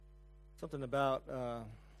Something about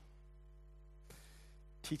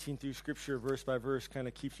teaching through Scripture verse by verse kind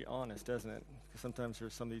of keeps you honest, doesn't it? Because sometimes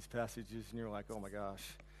there's some of these passages and you're like, oh my gosh,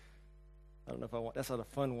 I don't know if I want, that's not a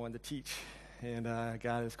fun one to teach. And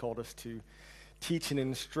God has called us to teach and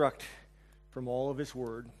instruct from all of His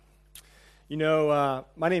Word. You know,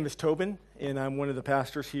 my name is Tobin, and I'm one of the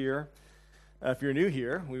pastors here. If you're new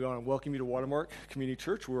here, we want to welcome you to Watermark Community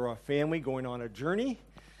Church. We're a family going on a journey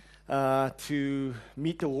to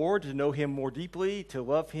meet the Lord, to know Him more deeply, to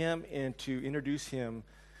love Him, and to introduce Him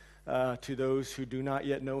to those who do not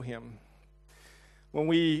yet know Him.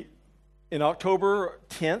 In October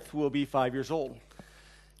 10th, we'll be 5 years old.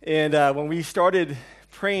 And when we started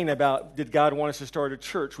praying about, did God want us to start a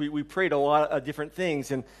church, we prayed a lot of different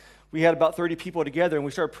things, and we had about 30 people together, and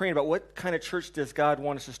we started praying about what kind of church does God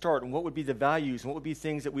want us to start, and what would be the values, and what would be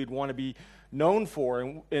things that we'd want to be known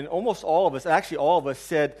for. And almost all of us, actually all of us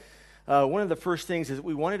said, one of the first things is that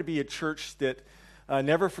we wanted to be a church that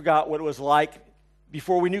never forgot what it was like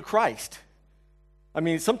before we knew Christ. I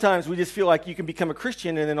mean, sometimes we just feel like you can become a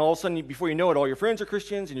Christian, and then all of a sudden, before you know it, all your friends are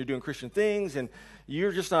Christians, and you're doing Christian things, and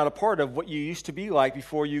you're just not a part of what you used to be like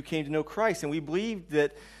before you came to know Christ. And we believed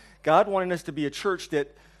that God wanted us to be a church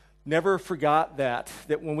that never forgot that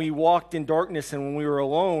when we walked in darkness and when we were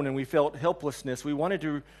alone and we felt helplessness, we wanted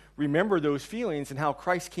to remember those feelings and how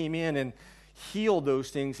Christ came in and healed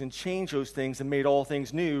those things and changed those things and made all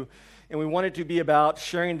things new. And we wanted to be about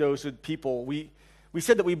sharing those with people. We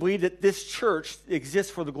said that we believe that this church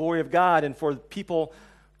exists for the glory of God and for people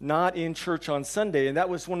not in church on Sunday. And that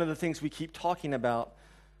was one of the things we keep talking about.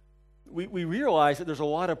 We realize that there's a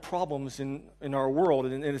lot of problems in our world,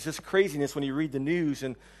 and it's just craziness when you read the news,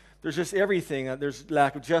 and there's just everything. There's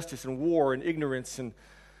lack of justice and war and ignorance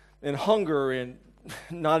and hunger and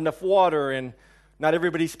not enough water, and not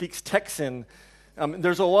everybody speaks Texan.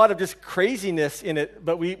 There's a lot of just craziness in it,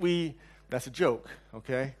 but that's a joke,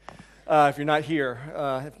 okay? If you're not here,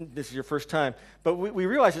 if this is your first time. But we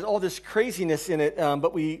realize there's all this craziness in it,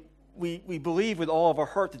 but we believe with all of our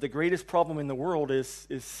heart that the greatest problem in the world is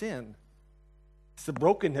sin. It's the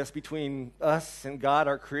brokenness between us and God,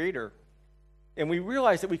 our Creator. And we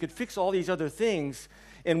realize that we could fix all these other things,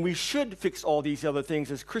 and we should fix all these other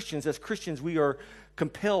things as Christians. As Christians, we are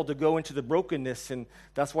compelled to go into the brokenness, and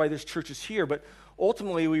that's why this church is here. But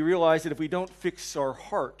ultimately, we realize that if we don't fix our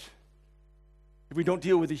heart, if we don't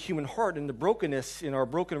deal with the human heart and the brokenness in our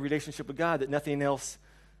broken relationship with God, that nothing else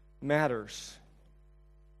matters.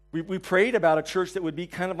 We prayed about a church that would be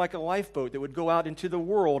kind of like a lifeboat, that would go out into the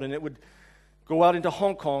world, and it would go out into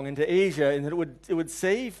Hong Kong, into Asia, and it would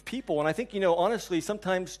save people. And I think, honestly,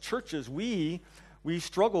 sometimes churches, we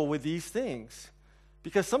struggle with these things.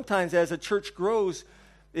 Because sometimes as a church grows,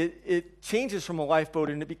 it changes from a lifeboat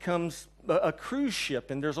and it becomes a cruise ship.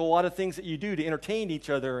 And there's a lot of things that you do to entertain each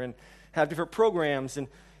other and have different programs.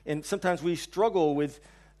 And sometimes we struggle with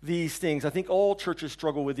these things. I think all churches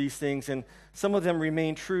struggle with these things. And some of them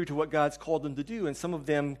remain true to what God's called them to do. And some of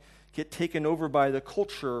them get taken over by the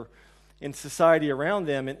culture in society around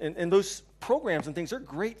them, and those programs and things are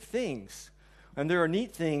great things, and there are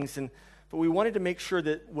neat things, but we wanted to make sure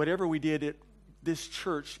that whatever we did, this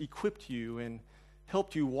church equipped you and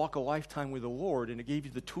helped you walk a lifetime with the Lord, and it gave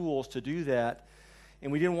you the tools to do that,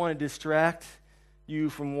 and we didn't want to distract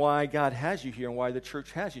you from why God has you here and why the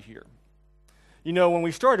church has you here. When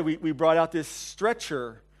we started, we brought out this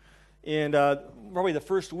stretcher, and probably the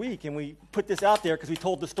first week, and we put this out there because we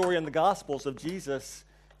told the story in the Gospels of Jesus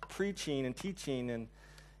preaching and teaching,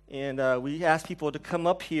 and we asked people to come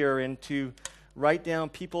up here and to write down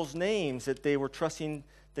people's names that they were trusting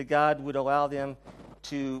that God would allow them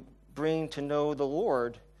to bring to know the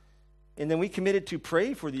Lord. And then we committed to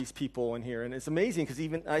pray for these people in here. And it's amazing because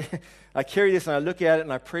even I carry this and I look at it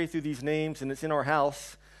and I pray through these names, and it's in our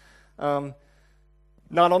house. Not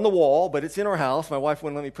on the wall, but it's in our house. My wife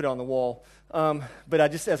wouldn't let me put it on the wall. But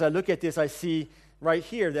as I look at this, I see right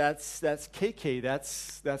here, that's KK,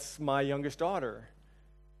 that's my youngest daughter.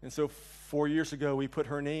 And so 4 years ago, we put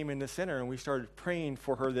her name in the center, and we started praying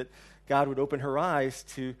for her that God would open her eyes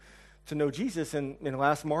to know Jesus. And in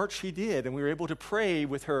last March, He did, and we were able to pray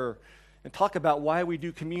with her and talk about why we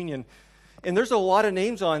do communion. And there's a lot of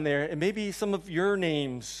names on there, and maybe some of your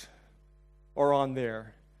names are on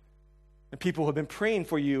there. And people have been praying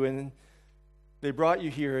for you, and they brought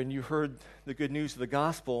you here, and you heard the good news of the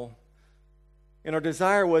gospel. And our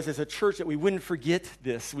desire was, as a church, that we wouldn't forget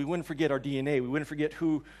this. We wouldn't forget our DNA. We wouldn't forget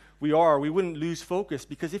who we are. We wouldn't lose focus.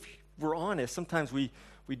 Because if we're honest, sometimes we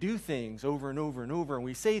do things over and over and over, and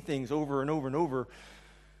we say things over and over and over.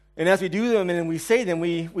 And as we do them and we say them,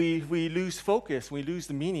 we lose focus. We lose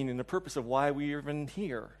the meaning and the purpose of why we are even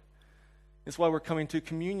here. It's why we're coming to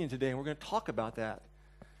communion today, and we're going to talk about that.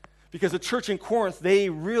 Because the church in Corinth, they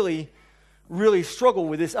really struggled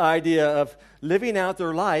with this idea of living out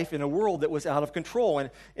their life in a world that was out of control.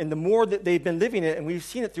 And the more that they've been living it, and we've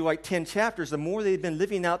seen it through like 10 chapters, the more they've been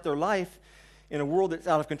living out their life in a world that's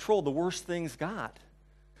out of control, the worse things got.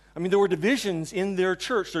 I mean, there were divisions in their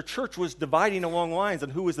church. Their church was dividing along lines on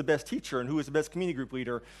who was the best teacher and who was the best community group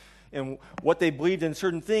leader and what they believed in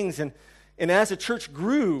certain things. And as the church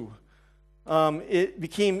grew, it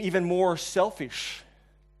became even more selfish.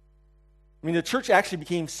 I mean, the church actually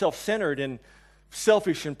became self-centered and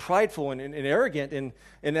selfish and prideful and arrogant.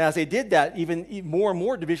 And as they did that, even more and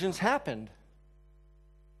more divisions happened.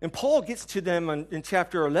 And Paul gets to them in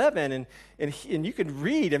chapter 11, and you can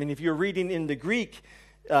read, I mean, if you're reading in the Greek,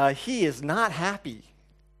 he is not happy.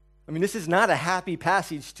 I mean, this is not a happy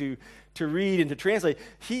passage to read and to translate.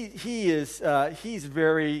 He's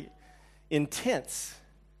very intense.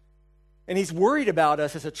 And he's worried about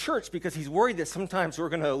us as a church because he's worried that sometimes we're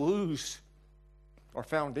going to lose our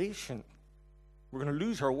foundation. We're going to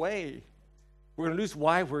lose our way. We're going to lose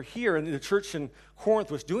why we're here. And the church in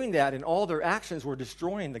Corinth was doing that, and all their actions were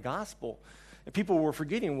destroying the gospel. And people were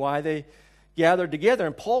forgetting why they gathered together.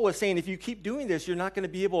 And Paul was saying, if you keep doing this, you're not going to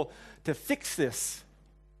be able to fix this.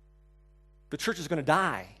 The church is going to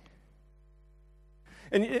die.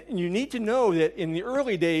 And you need to know that in the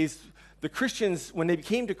early days, the Christians, when they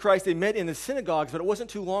came to Christ, they met in the synagogues, but it wasn't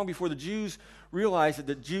too long before the Jews realized that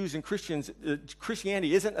the Jews and Christians,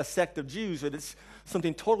 Christianity isn't a sect of Jews, but it's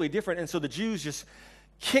something totally different. And so the Jews just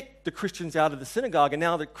kicked the Christians out of the synagogue, and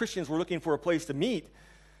now the Christians were looking for a place to meet.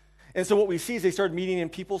 And so what we see is they started meeting in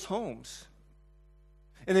people's homes.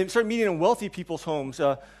 And they started meeting in wealthy people's homes.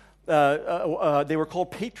 They were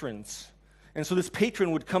called patrons. And so this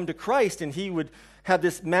patron would come to Christ, and he would have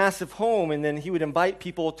this massive home, and then he would invite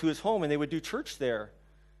people to his home, and they would do church there.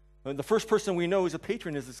 And the first person we know who's a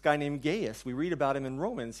patron is this guy named Gaius. We read about him in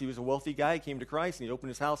Romans. He was a wealthy guy. He came to Christ, and he opened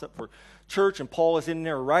his house up for church, and Paul is in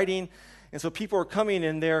there writing. And so people are coming,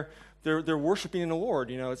 and they're worshiping the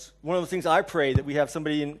Lord. You know, it's one of the things I pray, that we have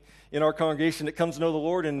somebody in our congregation that comes to know the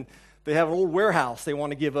Lord, and they have an old warehouse they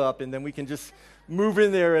want to give up, and then we can just move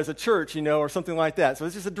in there as a church, you know, or something like that. So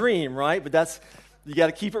it's just a dream, right? But you got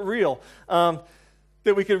to keep it real.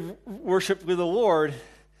 That we could worship with the Lord.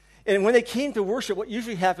 And when they came to worship, what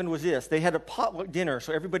usually happened was this. They had a potluck dinner.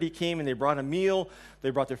 So everybody came and they brought a meal. They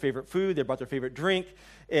brought their favorite food. They brought their favorite drink.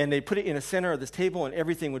 And they put it in the center of this table, and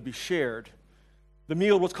everything would be shared. The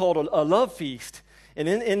meal was called a love feast. And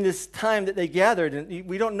in this time that they gathered, and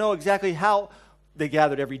we don't know exactly how they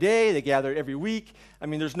gathered every day, they gathered every week. I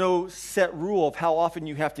mean, there's no set rule of how often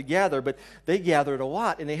you have to gather, but they gathered a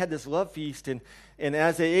lot, and they had this love feast, and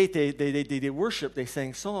as they ate, they did worship, they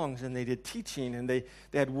sang songs, and they did teaching, and they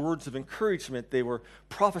had words of encouragement. They were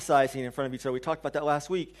prophesying in front of each other. We talked about that last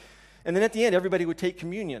week. And then at the end, everybody would take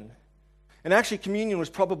communion. And actually, communion was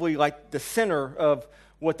probably like the center of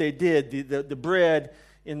what they did. The bread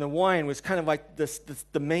and the wine was kind of like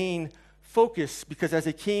the main focus, because as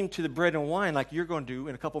they came to the bread and wine, like you're going to do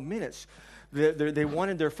in a couple minutes, they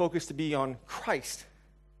wanted their focus to be on Christ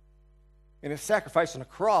and his sacrifice on the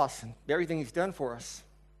cross and everything he's done for us.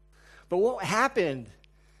 But what happened,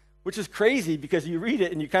 which is crazy because you read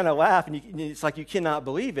it and you kind of laugh, and it's like you cannot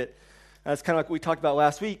believe it. It's kind of like we talked about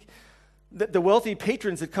last week. The wealthy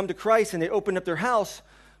patrons had come to Christ and they opened up their house,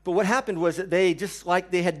 but what happened was that they, just like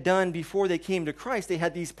they had done before they came to Christ, they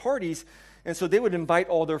had these parties. And so they would invite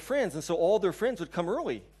all their friends, and so all their friends would come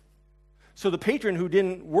early. So the patron who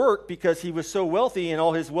didn't work because he was so wealthy, and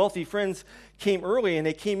all his wealthy friends came early, and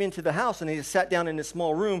they came into the house, and they just sat down in this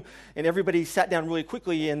small room, and everybody sat down really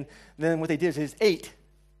quickly, and then what they did is ate.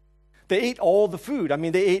 They ate all the food. I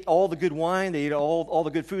mean, they ate all the good wine. They ate all the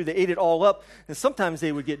good food. They ate it all up. And sometimes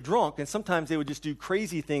they would get drunk, and sometimes they would just do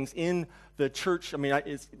crazy things in the church. I mean,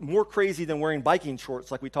 it's more crazy than wearing biking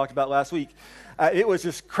shorts like we talked about last week. It was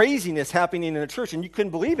just craziness happening in a church, and you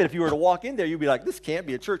couldn't believe it. If you were to walk in there, you'd be like, this can't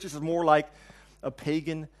be a church. This is more like a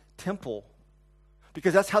pagan temple,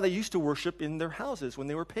 because that's how they used to worship in their houses when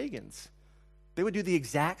they were pagans. They would do the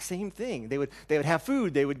exact same thing. They would have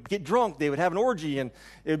food, they would get drunk, they would have an orgy, and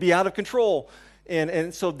it would be out of control.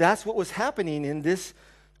 And so that's what was happening in this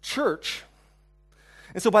church.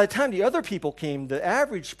 And so by the time the other people came, the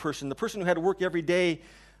average person, the person who had to work every day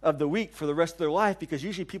of the week for the rest of their life, because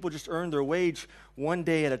usually people just earned their wage one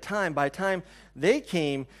day at a time. By the time they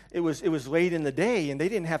came, it was late in the day, and they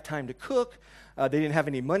didn't have time to cook. They didn't have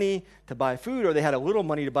any money to buy food, or they had a little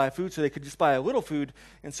money to buy food, so they could just buy a little food.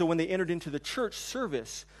 And so when they entered into the church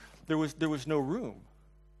service, there was no room.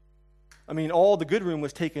 I mean, all the good room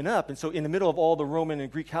was taken up, and so in the middle of all the Roman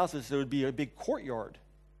and Greek houses, there would be a big courtyard.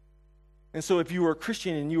 And so if you were a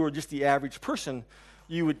Christian and you were just the average person,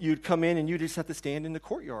 you'd come in and you just have to stand in the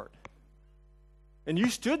courtyard. And you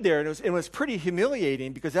stood there, and it was pretty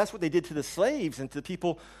humiliating because that's what they did to the slaves and to the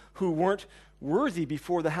people who weren't worthy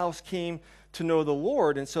before the house came to know the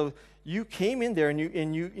Lord. And so you came in there and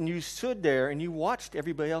you stood there and you watched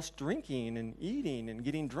everybody else drinking and eating and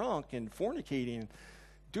getting drunk and fornicating,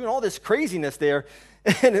 doing all this craziness there.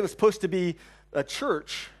 And it was supposed to be a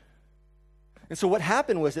church. And so what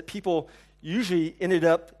happened was that people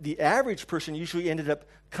the average person usually ended up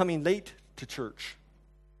coming late to church.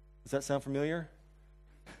 Does that sound familiar?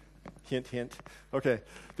 Hint, hint. Okay.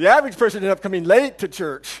 The average person ended up coming late to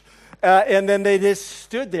church. And then they just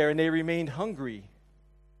stood there and they remained hungry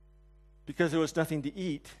because there was nothing to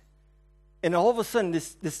eat. And all of a sudden,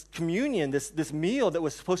 this communion, this meal that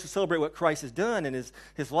was supposed to celebrate what Christ has done and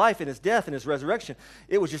his life and his death and his resurrection,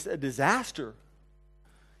 it was just a disaster.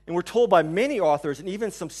 And we're told by many authors and even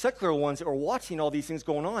some secular ones that are watching all these things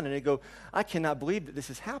going on, and they go, I cannot believe that this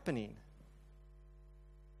is happening.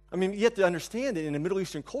 I mean, you have to understand that in the Middle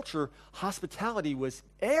Eastern culture, hospitality was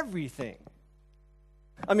everything.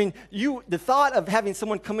 I mean, the thought of having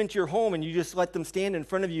someone come into your home and you just let them stand in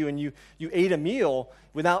front of you and you ate a meal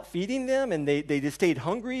without feeding them and they just stayed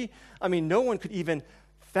hungry, I mean, no one could even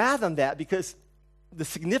fathom that because the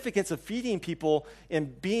significance of feeding people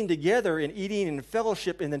and being together and eating and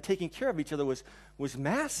fellowship and then taking care of each other was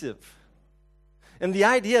massive. And the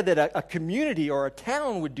idea that a community or a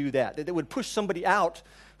town would do that it would push somebody out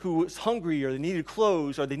who was hungry or they needed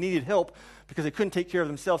clothes or they needed help because they couldn't take care of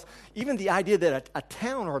themselves. Even the idea that a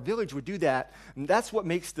town or a village would do that, and that's what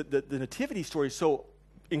makes the nativity story so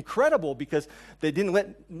incredible because they didn't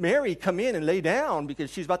let Mary come in and lay down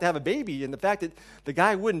because she's about to have a baby. And the fact that the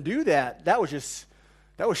guy wouldn't do that was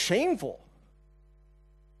shameful.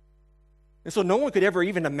 And so no one could ever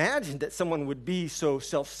even imagine that someone would be so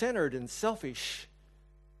self-centered and selfish.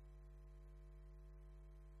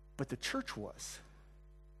 But the church was.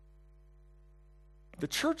 The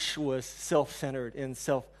church was self-centered and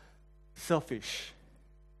selfish.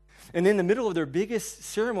 And in the middle of their biggest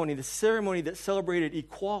ceremony, the ceremony that celebrated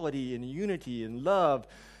equality and unity and love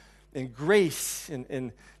and grace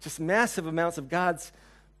and just massive amounts of God's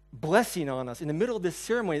blessing on us, in the middle of this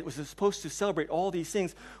ceremony that was supposed to celebrate all these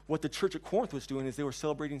things, what the church at Corinth was doing is they were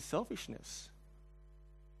celebrating selfishness.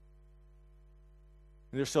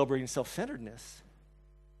 And they were celebrating self-centeredness.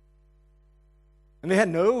 And they had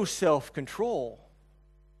no self-control.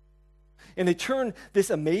 And they turned this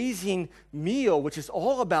amazing meal, which is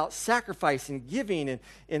all about sacrifice and giving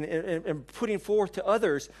and putting forth to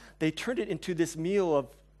others, they turned it into this meal of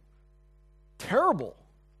terrible.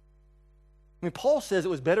 I mean, Paul says it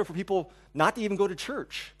was better for people not to even go to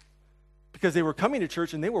church because they were coming to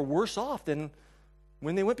church and they were worse off than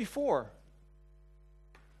when they went before.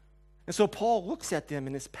 And so Paul looks at them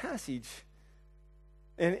in this passage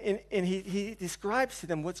and he describes to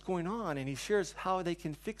them what's going on and he shares how they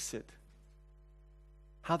can fix it,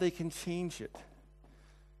 how they can change it.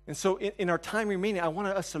 And so in our time remaining, I want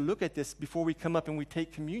us to look at this before we come up and we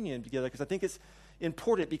take communion together because I think it's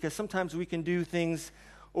important because sometimes we can do things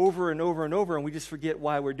over and over and over and we just forget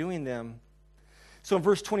why we're doing them. So in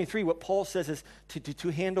verse 23, what Paul says is to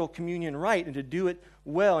handle communion right and to do it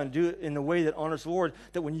well and do it in a way that honors the Lord,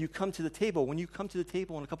 that when you come to the table in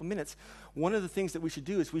a couple minutes, one of the things that we should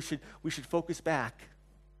do is we should focus back.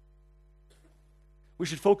 We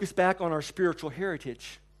should focus back on our spiritual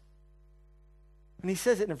heritage. And he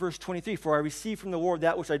says it in verse 23, "For I received from the Lord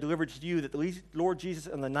that which I delivered to you, that the Lord Jesus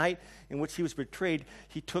on the night in which he was betrayed,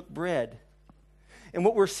 he took bread." And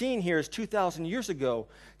what we're seeing here is 2,000 years ago,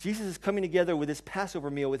 Jesus is coming together with his Passover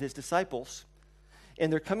meal with his disciples.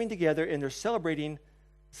 And they're coming together and they're celebrating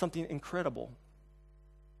something incredible.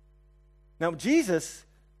 Now, Jesus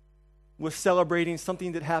was celebrating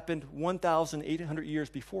something that happened 1,800 years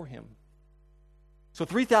before him. So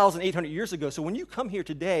 3,800 years ago. So when you come here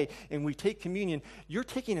today and we take communion, you're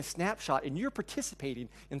taking a snapshot and you're participating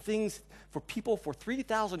in things for people for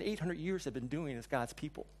 3,800 years have been doing as God's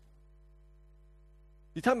people.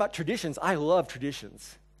 You're talking about traditions. I love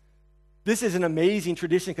traditions. This is an amazing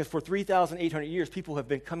tradition because for 3,800 years, people have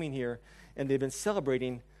been coming here and they've been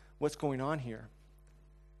celebrating what's going on here.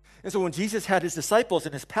 And so when Jesus had his disciples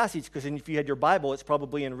in his passage, because if you had your Bible, it's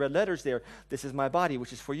probably in red letters there, "This is my body,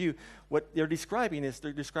 which is for you." What they're describing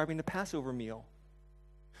the Passover meal.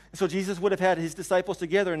 And so Jesus would have had his disciples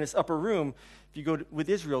together in this upper room. If you go with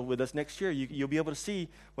Israel with us next year, you'll be able to see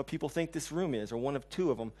what people think this room is, or one of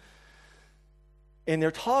two of them. And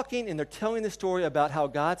they're talking and they're telling the story about how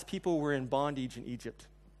God's people were in bondage in Egypt.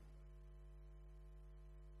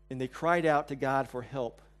 And they cried out to God for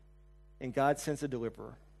help. And God sends a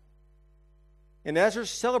deliverer. And as they're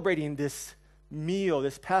celebrating this meal,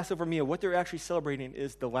 this Passover meal, what they're actually celebrating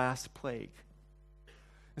is the last plague.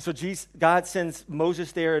 And so God sends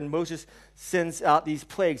Moses there, and Moses sends out these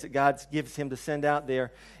plagues that God gives him to send out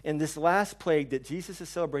there. And this last plague that Jesus is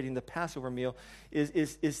celebrating, the Passover meal, is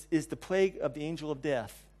the plague of the angel of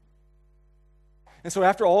death. And so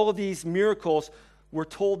after all of these miracles, we're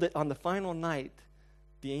told that on the final night,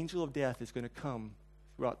 the angel of death is going to come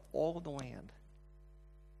throughout all of the land.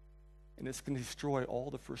 And it's going to destroy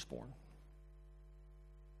all the firstborn.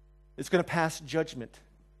 It's going to pass judgment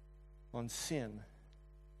on sin.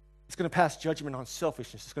 It's going to pass judgment on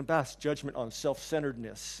selfishness. It's going to pass judgment on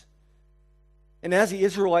self-centeredness. And as the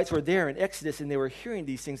Israelites were there in Exodus and they were hearing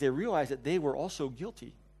these things, they realized that they were also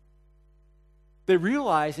guilty. They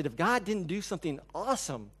realized that if God didn't do something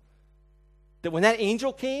awesome, that when that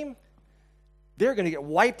angel came, they're going to get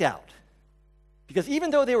wiped out. Because even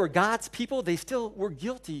though they were God's people, they still were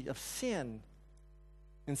guilty of sin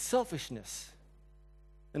and selfishness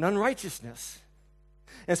and unrighteousness.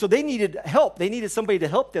 And so they needed help. They needed somebody to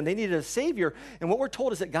help them. They needed a Savior. And what we're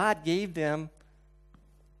told is that God gave them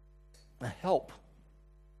a help.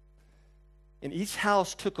 And each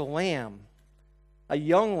house took a lamb, a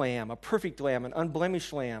young lamb, a perfect lamb, an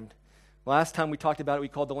unblemished lamb. Last time we talked about it, we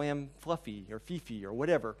called the lamb Fluffy or Fifi or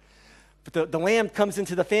whatever. But the lamb comes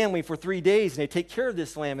into the family for 3 days, and they take care of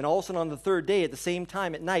this lamb. And all of a sudden on the third day, at the same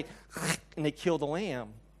time at night, and they kill the lamb.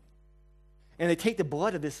 And they take the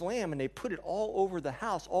blood of this lamb and they put it all over the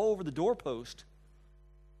house, all over the doorpost.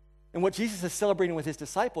 And what Jesus is celebrating with his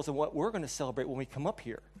disciples and what we're going to celebrate when we come up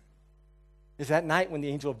here is that night when the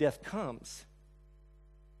angel of death comes,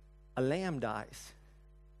 a lamb dies.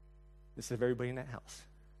 This is everybody in that house.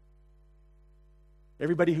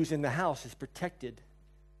 Everybody who's in the house is protected.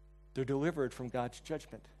 They're delivered from God's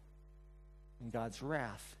judgment and God's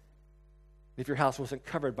wrath. If your house wasn't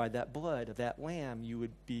covered by that blood of that lamb, you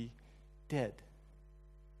would be dead.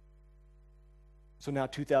 So now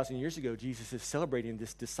 2,000 years ago, Jesus is celebrating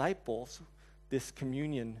this disciples, this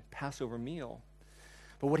communion Passover meal.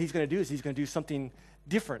 But what he's going to do is he's going to do something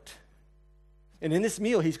different. And in this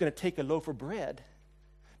meal, he's going to take a loaf of bread.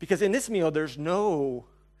 Because in this meal, there's no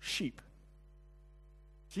sheep.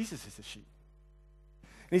 Jesus is the sheep.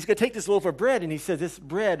 And he's going to take this loaf of bread, and he says, this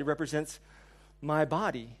bread represents my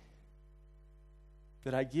body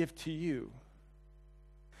that I give to you.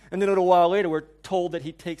 And then a little while later, we're told that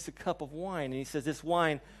he takes a cup of wine, and he says, this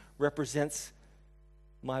wine represents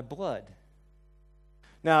my blood.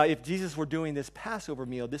 Now, if Jesus were doing this Passover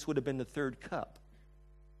meal, this would have been the third cup.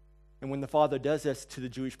 And when the Father does this to the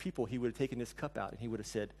Jewish people, he would have taken this cup out, and he would have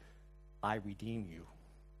said, I redeem you.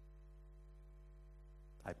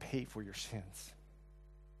 I pay for your sins.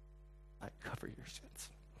 I cover your sins.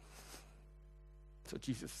 So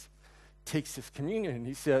Jesus takes this communion, and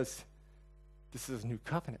he says, this is a new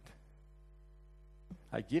covenant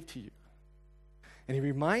I give to you. And he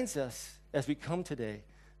reminds us as we come today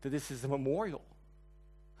that this is a memorial,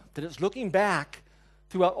 that it's looking back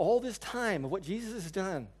throughout all this time of what Jesus has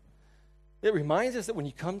done. It reminds us that when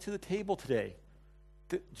you come to the table today,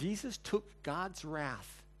 that Jesus took God's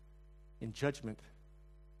wrath in judgment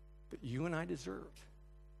that you and I deserved.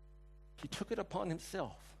 He took it upon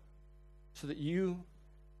himself so that you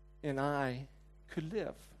and I could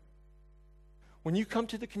live. When you come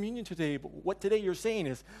to the communion today, what today you're saying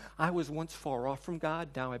is, I was once far off from God,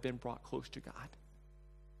 now I've been brought close to God.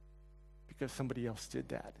 Because somebody else did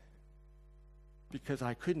that. Because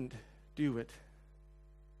I couldn't do it.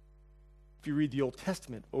 If you read the Old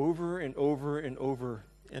Testament, over and over and over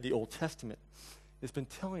in the Old Testament, it's been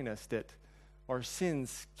telling us that our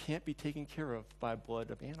sins can't be taken care of by blood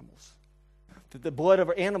of animals. That the blood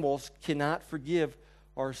of animals cannot forgive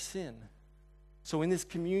our sin. So in this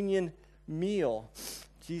communion meal,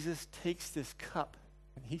 Jesus takes this cup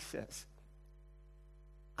and he says,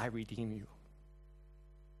 I redeem you.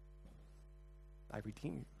 I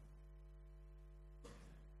redeem you.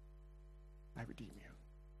 I redeem you.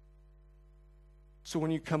 So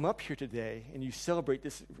when you come up here today and you celebrate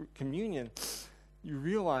this communion, you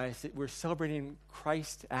realize that we're celebrating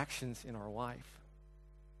Christ's actions in our life.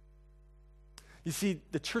 You see,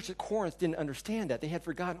 the church at Corinth didn't understand that. They had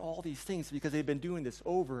forgotten all these things because they'd been doing this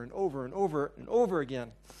over and over and over and over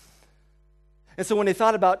again. And so when they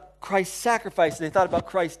thought about Christ's sacrifice, they thought about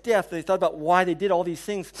Christ's death, they thought about why they did all these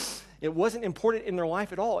things, it wasn't important in their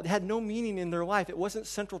life at all. It had no meaning in their life. It wasn't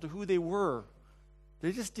central to who they were.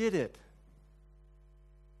 They just did it.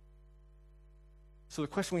 So the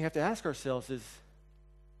question we have to ask ourselves is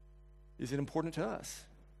it important to us?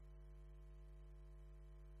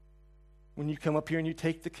 When you come up here and you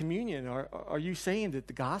take the communion, are you saying that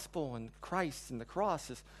the gospel and Christ and the cross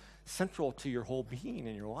central to your whole being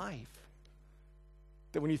in your life.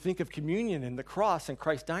 That when you think of communion and the cross and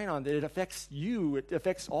Christ dying on it, it affects you. It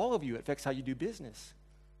affects all of you. It affects how you do business.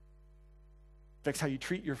 It affects how you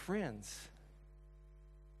treat your friends.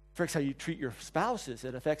 It affects how you treat your spouses.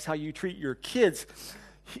 It affects how you treat your kids.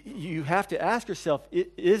 You have to ask yourself,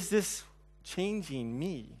 is this changing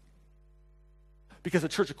me? Because the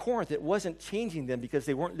church of Corinth, it wasn't changing them because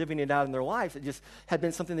they weren't living it out in their lives. It just had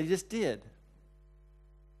been something they just did.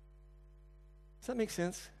 Does that make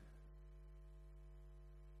sense?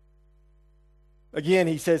 Again,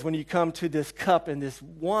 he says, when you come to this cup and this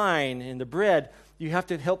wine and the bread, you have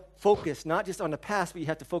to help focus, not just on the past, but you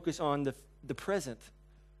have to focus on the present,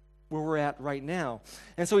 where we're at right now.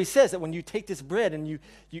 And so he says that when you take this bread and you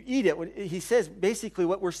eat it, he says basically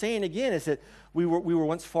what we're saying again is that we were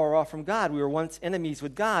once far off from God. We were once enemies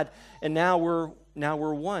with God, and now we're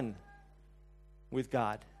one with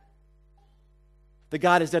God. That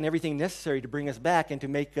God has done everything necessary to bring us back and to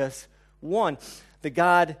make us one. That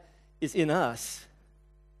God is in us,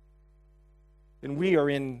 and we are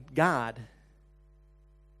in God.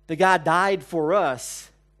 That God died for us,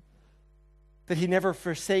 that he never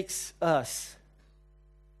forsakes us,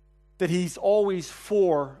 that he's always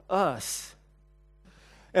for us,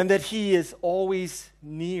 and that he is always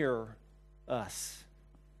near us.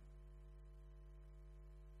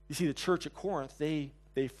 You see, the church at Corinth, they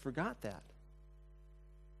forgot that.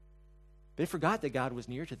 They forgot that God was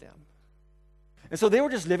near to them. And so they were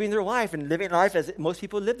just living their life and living life as most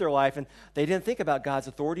people live their life, and they didn't think about God's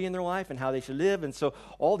authority in their life and how they should live. And so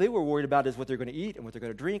all they were worried about is what they're going to eat and what they're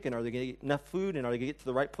going to drink, and are they going to get enough food, and are they going to get to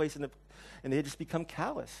the right place, and they had just become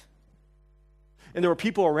callous. And there were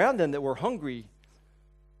people around them that were hungry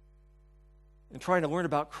and trying to learn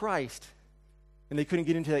about Christ, and they couldn't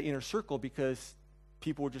get into that inner circle because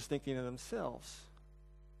people were just thinking of themselves.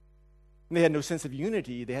 And they had no sense of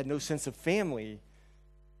unity. They had no sense of family.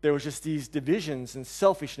 There was just these divisions and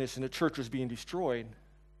selfishness, and the church was being destroyed.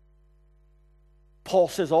 Paul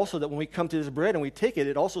says also that when we come to this bread and we take it,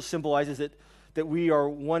 it also symbolizes that we are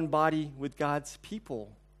one body with God's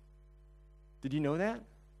people. Did you know that?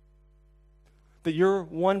 That you're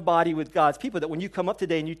one body with God's people, that when you come up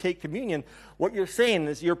today and you take communion, what you're saying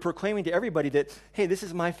is you're proclaiming to everybody that, hey, this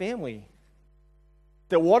is my family.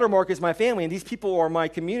 That Watermark is my family, and these people are my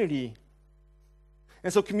community.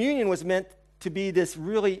 And so communion was meant to be this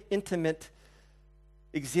really intimate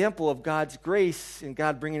example of God's grace and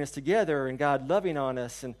God bringing us together and God loving on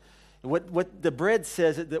us. And what the bread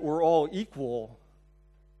says is that we're all equal.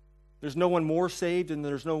 There's no one more saved and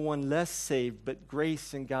there's no one less saved, but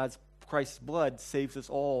grace and Christ's blood saves us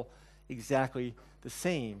all exactly the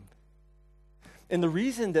same. And the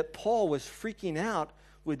reason that Paul was freaking out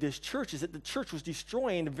with this church is that the church was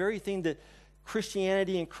destroying the very thing that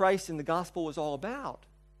Christianity and Christ and the gospel was all about.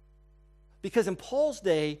 Because in Paul's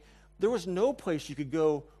day, there was no place you could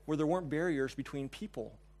go where there weren't barriers between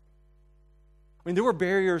people. I mean, there were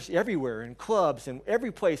barriers everywhere, in clubs and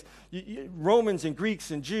every place. Romans and Greeks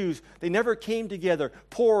and Jews, they never came together.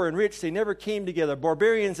 Poor and rich, they never came together.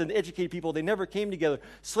 Barbarians and educated people, they never came together.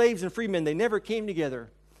 Slaves and freemen, they never came together.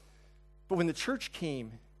 But when the church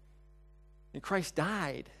came and Christ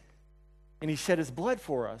died and he shed his blood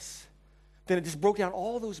for us, then it just broke down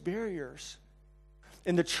all those barriers.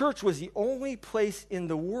 And the church was the only place in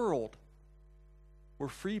the world where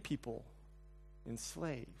free people and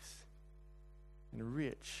slaves and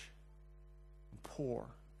rich and poor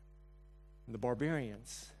and the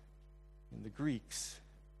barbarians and the Greeks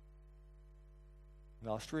and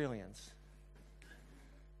Australians,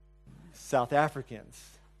 South Africans,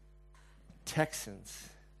 Texans,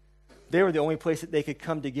 they were the only place that they could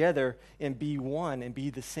come together and be one and be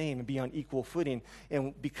the same and be on equal footing.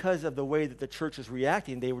 And because of the way that the church was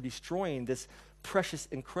reacting, they were destroying this precious,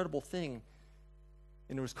 incredible thing.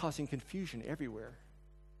 And it was causing confusion everywhere.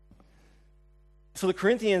 So the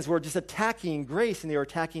Corinthians were just attacking grace, and they were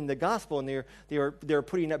attacking the gospel, and they were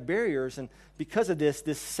putting up barriers. And because of this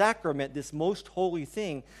sacrament, this most holy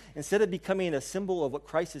thing, instead of becoming a symbol of what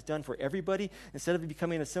Christ has done for everybody, instead of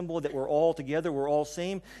becoming a symbol that we're all together, we're all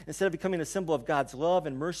same, instead of becoming a symbol of God's love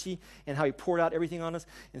and mercy and how he poured out everything on us,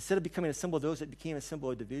 instead of becoming a symbol of those, it became a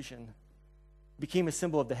symbol of division. It became a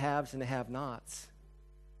symbol of the haves and the have-nots.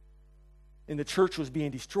 And the church was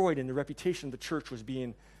being destroyed, and the reputation of the church was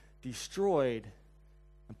being destroyed.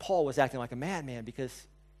 And Paul was acting like a madman because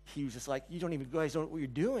he was just like, you guys don't know what you're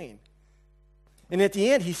doing. And at the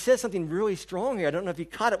end, he says something really strong here. I don't know if you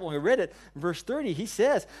caught it when we read it. In verse 30, he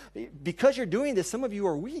says, because you're doing this, some of you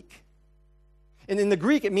are weak. And in the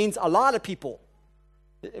Greek, it means a lot of people.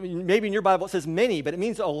 I mean, maybe in your Bible it says many, but it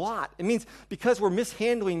means a lot. It means because we're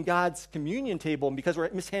mishandling God's communion table, and because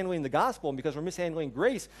we're mishandling the gospel, and because we're mishandling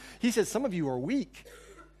grace, he says some of you are weak.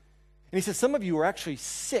 And he says some of you are actually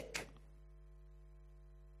sick.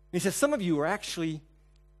 And he says some of you are actually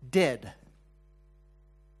dead.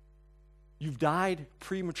 You've died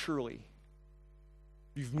prematurely.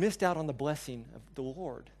 You've missed out on the blessing of the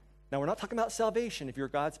Lord. Now, we're not talking about salvation. If you're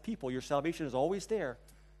God's people, your salvation is always there.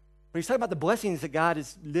 But he's talking about the blessings that God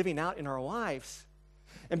is living out in our lives.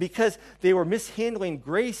 And because they were mishandling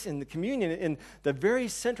grace in the communion in the very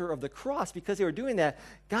center of the cross, because they were doing that,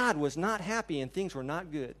 God was not happy and things were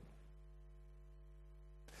not good.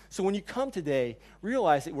 So when you come today,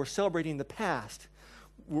 realize that we're celebrating the past.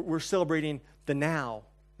 We're celebrating the now.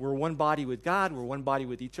 We're one body with God. We're one body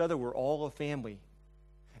with each other. We're all a family.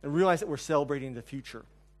 And realize that we're celebrating the future.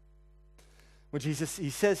 When Jesus, he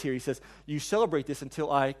says here, he says, you celebrate this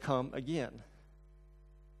until I come again.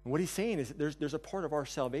 And what he's saying is that there's a part of our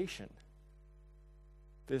salvation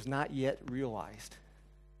that is not yet realized.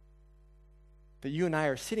 That you and I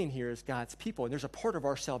are sitting here as God's people, and there's a part of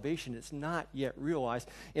our salvation that's not yet realized,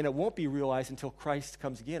 and it won't be realized until Christ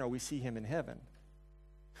comes again or we see him in heaven.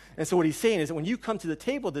 And so what he's saying is that when you come to the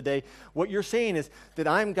table today, what you're saying is that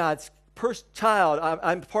I'm God's child,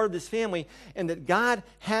 I'm part of this family, and that God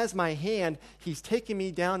has my hand. He's taking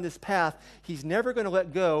me down this path. He's never going to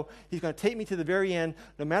let go. He's going to take me to the very end,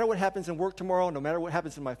 no matter what happens in work tomorrow, no matter what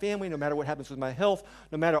happens in my family, no matter what happens with my health,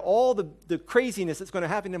 no matter all the craziness that's going to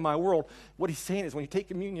happen in my world. What he's saying is when you take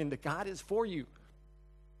communion, that God is for you.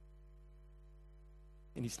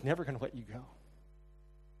 And he's never going to let you go.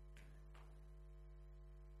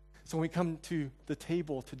 So when we come to the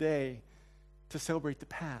table today to celebrate the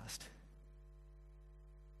past,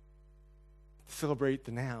 celebrate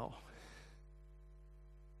the now,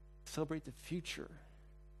 celebrate the future,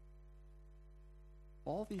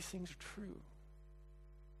 all these things are true.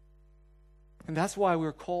 And that's why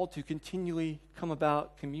we're called to continually come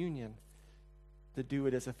about communion, to do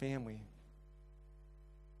it as a family.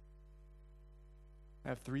 I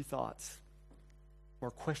have 3 thoughts or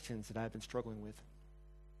questions that I've been struggling with.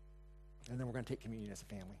 And then we're going to take communion as a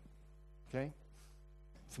family. Okay?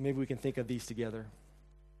 So maybe we can think of these together.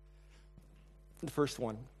 The first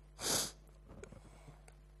one.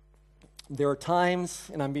 There are times,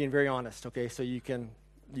 and I'm being very honest, okay, so you can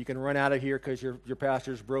run out of here because your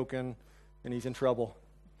pastor's broken and he's in trouble.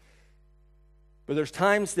 But there's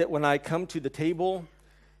times that when I come to the table,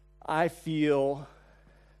 I feel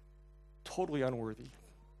totally unworthy.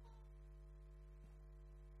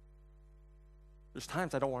 There's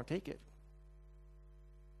times I don't want to take it.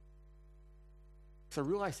 So I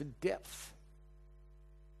realize the depth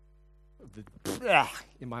of the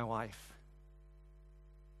in my life.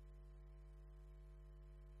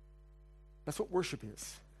 That's what worship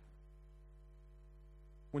is.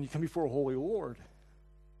 When you come before a holy Lord,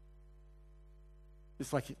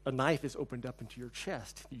 it's like a knife is opened up into your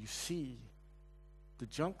chest. You see the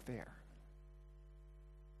junk there.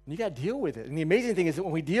 And you got to deal with it. And the amazing thing is that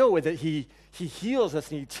when we deal with it, he heals us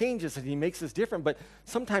and he changes us and he makes us different. But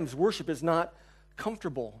sometimes worship is not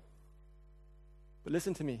comfortable. But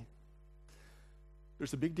listen to me.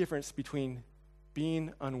 There's a big difference between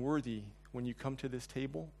being unworthy when you come to this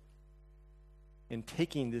table and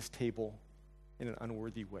taking this table in an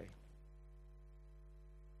unworthy way.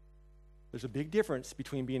 There's a big difference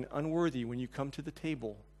between being unworthy when you come to the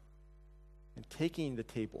table and taking the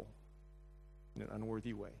table in an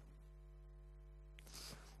unworthy way.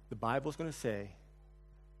 The Bible's going to say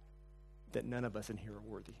that none of us in here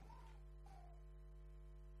are worthy.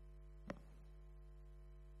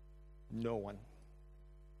 No one.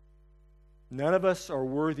 None of us are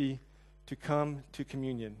worthy to come to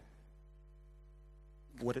communion.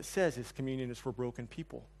 What it says is communion is for broken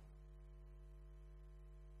people.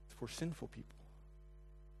 It's for sinful people.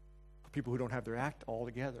 For people who don't have their act all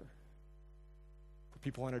together. For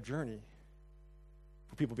people on a journey.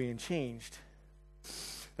 For people being changed.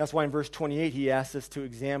 That's why in verse 28 he asks us to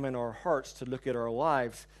examine our hearts, to look at our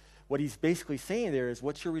lives. What he's basically saying there is,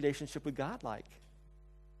 what's your relationship with God like?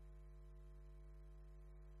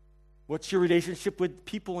 What's your relationship with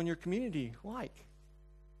people in your community like?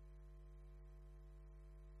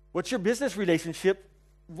 What's your business relationship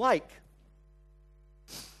like?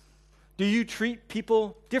 Do you treat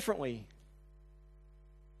people differently?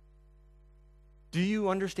 Do you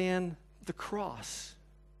understand the cross?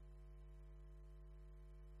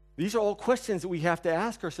 These are all questions that we have to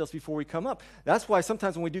ask ourselves before we come up. That's why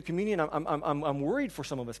sometimes when we do communion, I'm worried for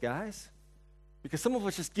some of us guys. Because some of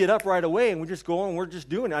us just get up right away and we just go on and we're just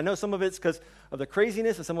doing it. I know some of it's because of the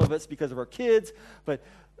craziness and some of it's because of our kids, but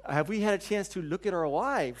have we had a chance to look at our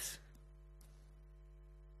lives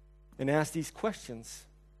and ask these questions?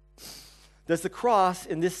 Does the cross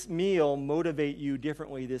in this meal motivate you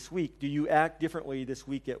differently this week? Do you act differently this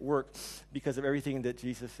week at work because of everything that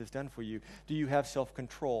Jesus has done for you? Do you have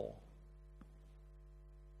self-control?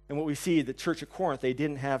 And what we see, the church at Corinth, they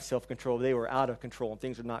didn't have self-control. They were out of control and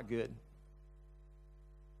things are not good.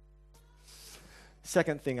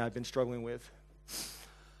 Second thing I've been struggling with.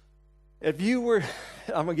 If you were,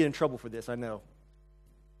 I'm going to get in trouble for this, I know.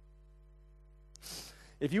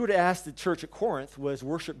 If you were to ask the church at Corinth, was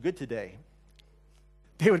worship good today?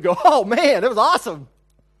 They would go, oh man, it was awesome.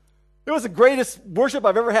 It was the greatest worship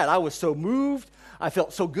I've ever had. I was so moved. I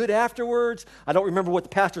felt so good afterwards. I don't remember what the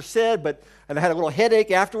pastor said, and I had a little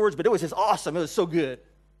headache afterwards, but it was just awesome. It was so good.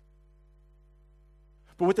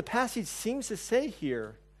 But what the passage seems to say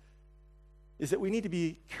here is that we need to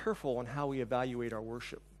be careful on how we evaluate our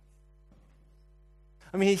worship.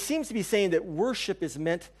 I mean, he seems to be saying that worship is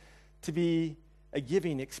meant to be a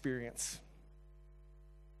giving experience.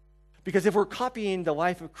 Because if we're copying the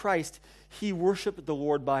life of Christ, he worshiped the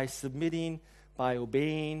Lord by submitting, by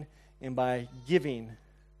obeying, and by giving.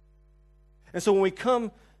 And so when we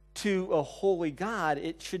come to a holy God,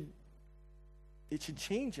 it should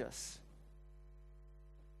change us.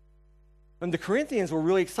 And the Corinthians were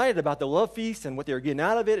really excited about the love feast and what they were getting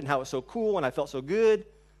out of it and how it was so cool and I felt so good. And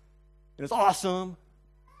it was awesome.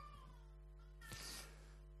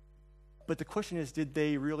 But the question is, did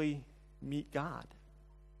they really meet God?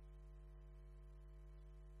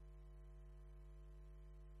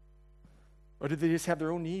 Or did they just have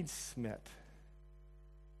their own needs met?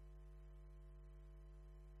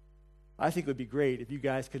 I think it would be great if you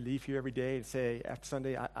guys could leave here every day and say, after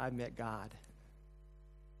Sunday, I met God.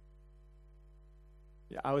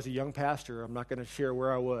 I was a young pastor. I'm not going to share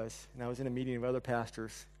where I was. And I was in a meeting of other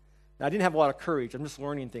pastors. Now, I didn't have a lot of courage. I'm just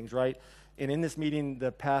learning things, right? And in this meeting,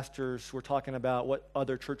 the pastors were talking about what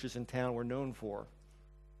other churches in town were known for.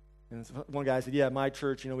 And one guy said, yeah, my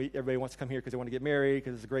church, everybody wants to come here because they want to get married,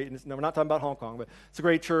 because it's great. And no, we're not talking about Hong Kong, but it's a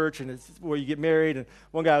great church, and it's where you get married. And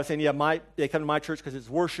one guy was saying, yeah, they come to my church because it's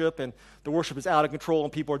worship, and the worship is out of control,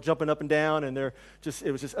 and people are jumping up and down, and it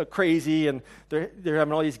was just crazy, and they're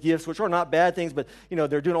having all these gifts, which are not bad things, but,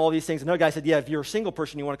 they're doing all these things. Another guy said, yeah, if you're a single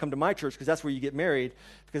person, you want to come to my church because that's where you get married,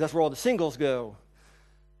 because that's where all the singles go.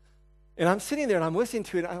 And I'm sitting there, and I'm listening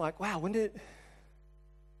to it, and I'm like, wow, when did...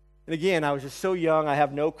 And again, I was just so young, I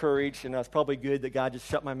have no courage, and it was probably good that God just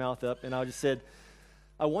shut my mouth up. And I just said,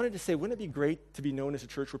 I wanted to say, wouldn't it be great to be known as a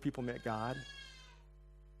church where people met God?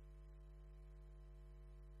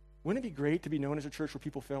 Wouldn't it be great to be known as a church where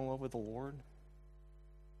people fell in love with the Lord?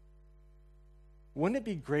 Wouldn't it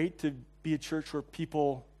be great to be a church where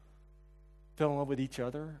people fell in love with each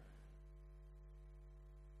other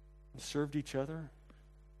and served each other?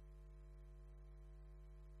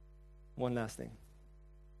 One last thing.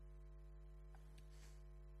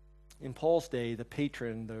 In Paul's day, the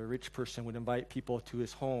patron, the rich person, would invite people to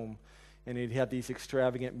his home, and he'd have these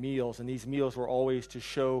extravagant meals, and these meals were always to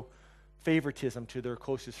show favoritism to their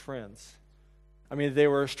closest friends. I mean, if they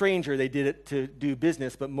were a stranger, they did it to do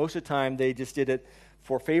business, but most of the time they just did it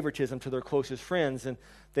for favoritism to their closest friends, and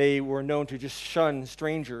they were known to just shun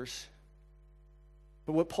strangers.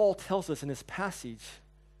 But what Paul tells us in this passage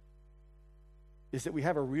is that we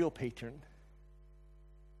have a real patron,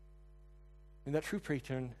 and that true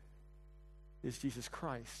patron is Jesus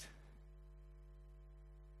Christ.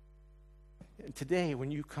 And today,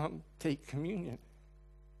 when you come take communion,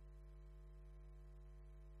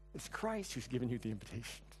 it's Christ who's given you the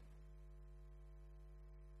invitation.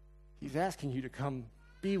 He's asking you to come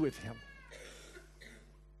be with him,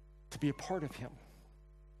 to be a part of him,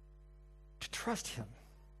 to trust him,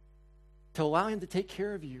 to allow him to take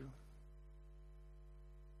care of you.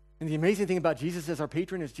 And the amazing thing about Jesus as our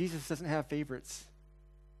patron is Jesus doesn't have favorites.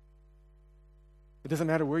 It doesn't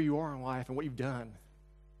matter where you are in life and what you've done.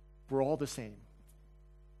 We're all the same.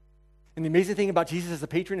 And the amazing thing about Jesus as a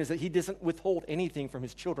patron is that he doesn't withhold anything from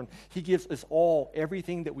his children. He gives us all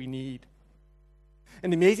everything that we need.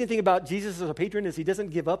 And the amazing thing about Jesus as a patron is he doesn't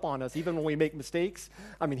give up on us even when we make mistakes.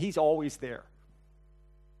 I mean, he's always there.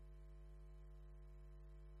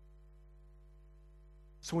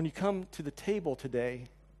 So when you come to the table today,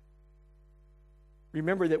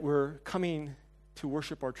 remember that we're coming to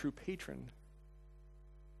worship our true patron,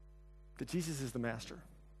 that Jesus is the master,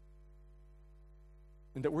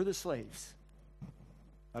 and that we're the slaves.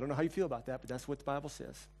 I don't know how you feel about that, but that's what the Bible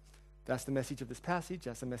says. That's the message of this passage.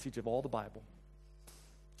 That's the message of all the Bible.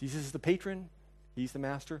 Jesus is the patron. He's the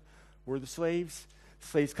master. We're the slaves.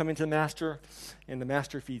 Slaves come into the master, and the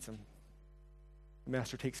master feeds them. The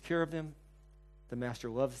master takes care of them. The master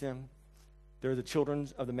loves them. They're the children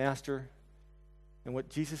of the master. And what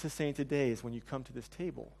Jesus is saying today is when you come to this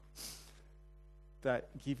table, that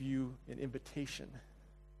give you an invitation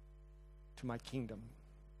to my kingdom.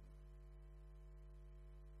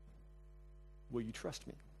 Will you trust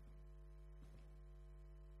me?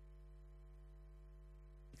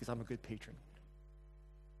 Because I'm a good patron.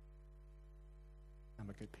 I'm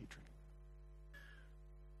a good patron.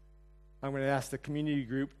 I'm going to ask the community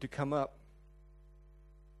group to come up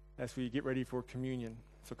as we get ready for communion.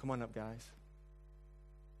 So come on up, guys.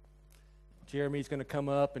 Jeremy's going to come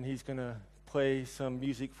up and he's going to play some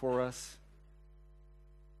music for us.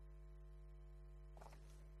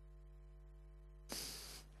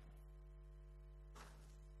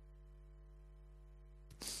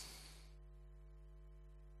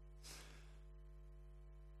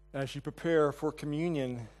 As you prepare for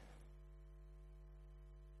communion,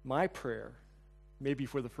 my prayer, maybe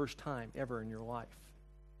for the first time ever in your life,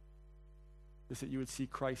 is that you would see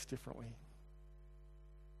Christ differently.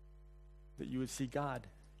 That you would see God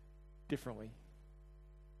differently.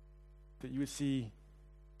 That you would see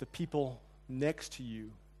the people next to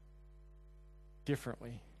you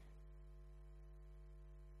differently.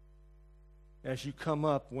 As you come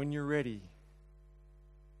up, when you're ready,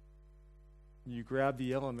 you grab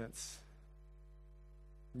the elements,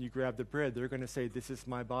 and you grab the bread. They're going to say, this is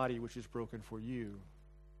my body which is broken for you.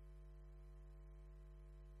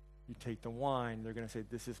 You take the wine, they're going to say,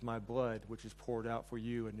 this is my blood which is poured out for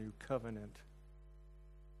you, a new covenant.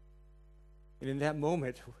 And in that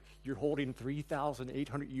moment, you're holding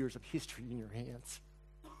 3,800 years of history in your hands.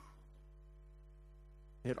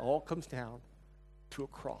 It all comes down to a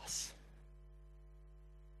cross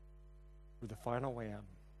where the final lamb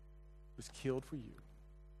was killed for you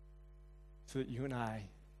so that you and I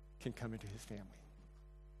can come into his family.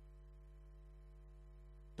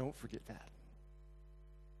 Don't forget that.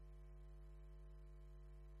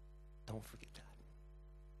 Don't forget that.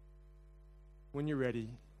 When you're ready,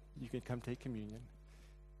 you can come take communion.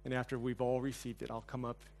 And after we've all received it, I'll come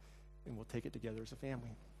up and we'll take it together as a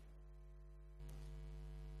family.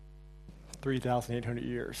 3,800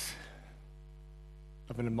 years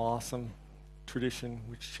of an awesome tradition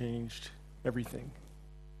which changed everything,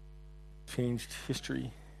 changed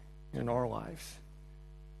history in our lives.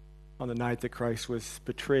 On the night that Christ was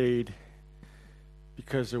betrayed,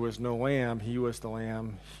 because there was no lamb, he was the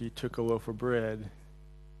lamb. He took a loaf of bread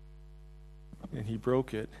and he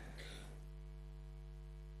broke it,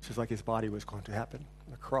 just like his body was going to happen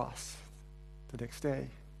on the cross the next day.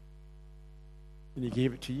 And he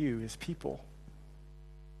gave it to you, his people,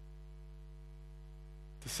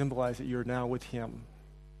 to symbolize that you're now with him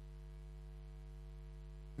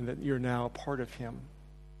and that you're now a part of him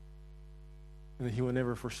and that he will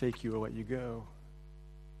never forsake you or let you go,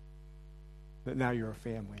 that now you're a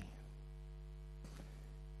family.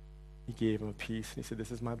 He gave him a piece and he said,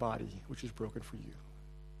 this is my body which is broken for you.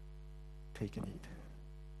 Take and eat.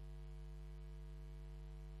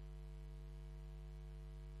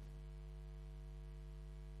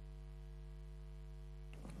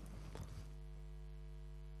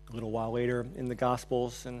 A little while later in the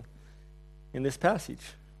Gospels and in this passage,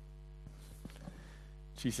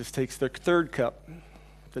 Jesus takes the third cup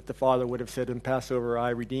that the Father would have said in Passover, I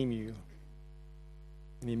redeem you.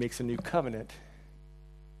 And he makes a new covenant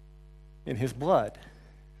in his blood.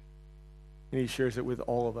 And he shares it with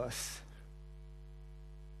all of us.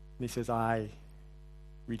 And he says, I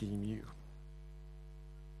redeem you.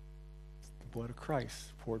 It's the blood of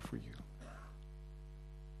Christ poured for you.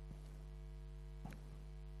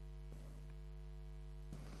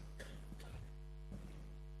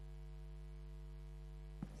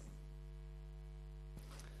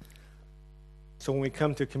 So when we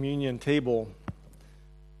come to communion table,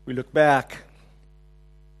 we look back,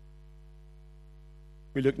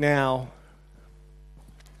 we look now,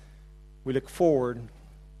 we look forward,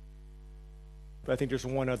 but I think there's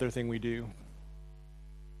one other thing we do.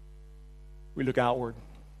 We look outward.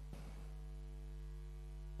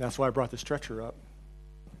 That's why I brought the stretcher up.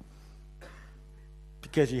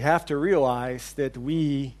 Because you have to realize that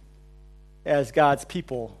we, as God's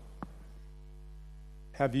people,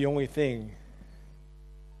 have the only thing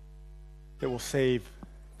that will save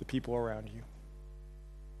the people around you.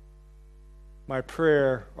 My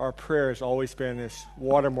prayer, our prayer has always been this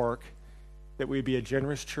watermark that we'd be a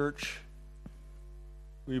generous church,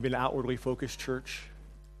 we'd be an outwardly focused church,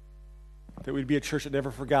 that we'd be a church that never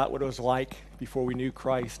forgot what it was like before we knew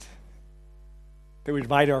Christ, that we'd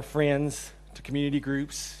invite our friends to community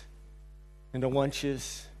groups and to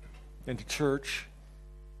lunches and to church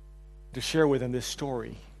to share with them this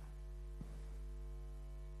story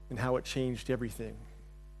and how it changed everything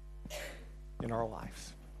in our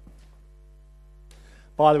lives.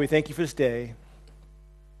 Father, we thank you for this day.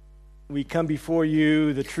 We come before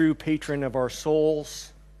you, the true patron of our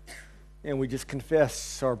souls, and we just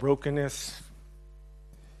confess our brokenness.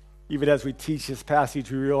 Even as we teach this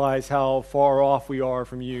passage, we realize how far off we are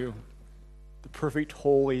from you, the perfect,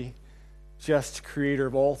 holy, just creator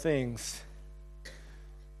of all things.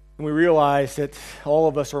 And we realize that all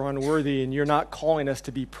of us are unworthy, and you're not calling us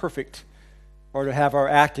to be perfect or to have our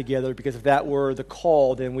act together, because if that were the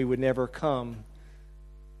call, then we would never come.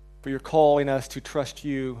 But you're calling us to trust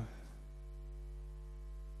you,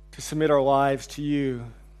 to submit our lives to you,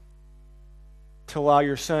 to allow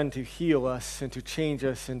your Son to heal us and to change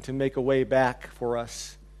us and to make a way back for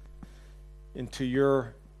us into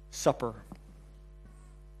your supper.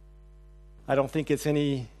 I don't think it's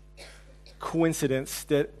any coincidence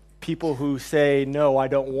that people who say, no, I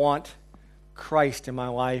don't want Christ in my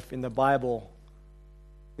life, in the Bible,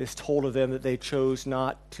 it's told of them that they chose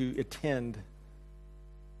not to attend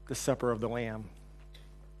the supper of the Lamb.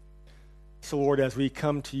 So, Lord, as we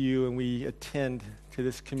come to you and we attend to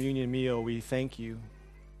this communion meal, we thank you.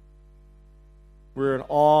 We're in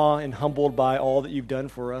awe and humbled by all that you've done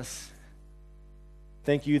for us.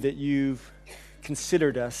 Thank you that you've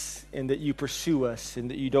considered us and that you pursue us and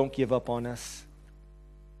that you don't give up on us.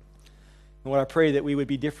 And Lord, I pray that we would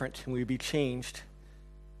be different and we would be changed.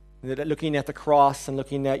 And that looking at the cross and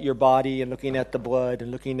looking at your body and looking at the blood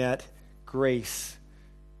and looking at grace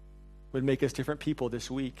would make us different people this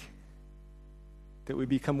week. That we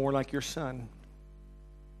become more like your Son.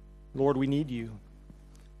 Lord, we need you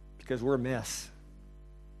because we're a mess.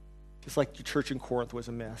 Just like your church in Corinth was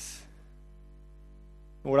a mess.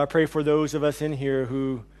 Lord, I pray for those of us in here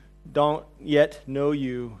who don't yet know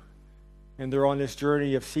you and they're on this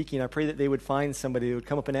journey of seeking. I pray that they would find somebody who would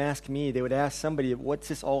come up and ask me. They would ask somebody, what's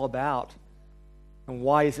this all about? And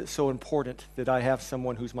why is it so important that I have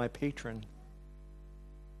someone who's my patron?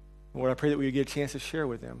 Lord, I pray that we would get a chance to share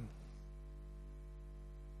with them.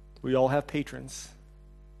 We all have patrons.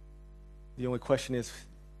 The only question is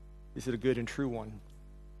it a good and true one?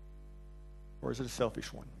 Or is it a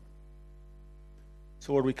selfish one?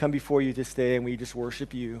 So, Lord, we come before you this day and we just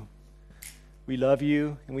worship you. We love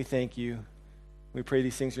you and we thank you. We pray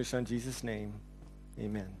these things in your Son, Jesus' name. Amen.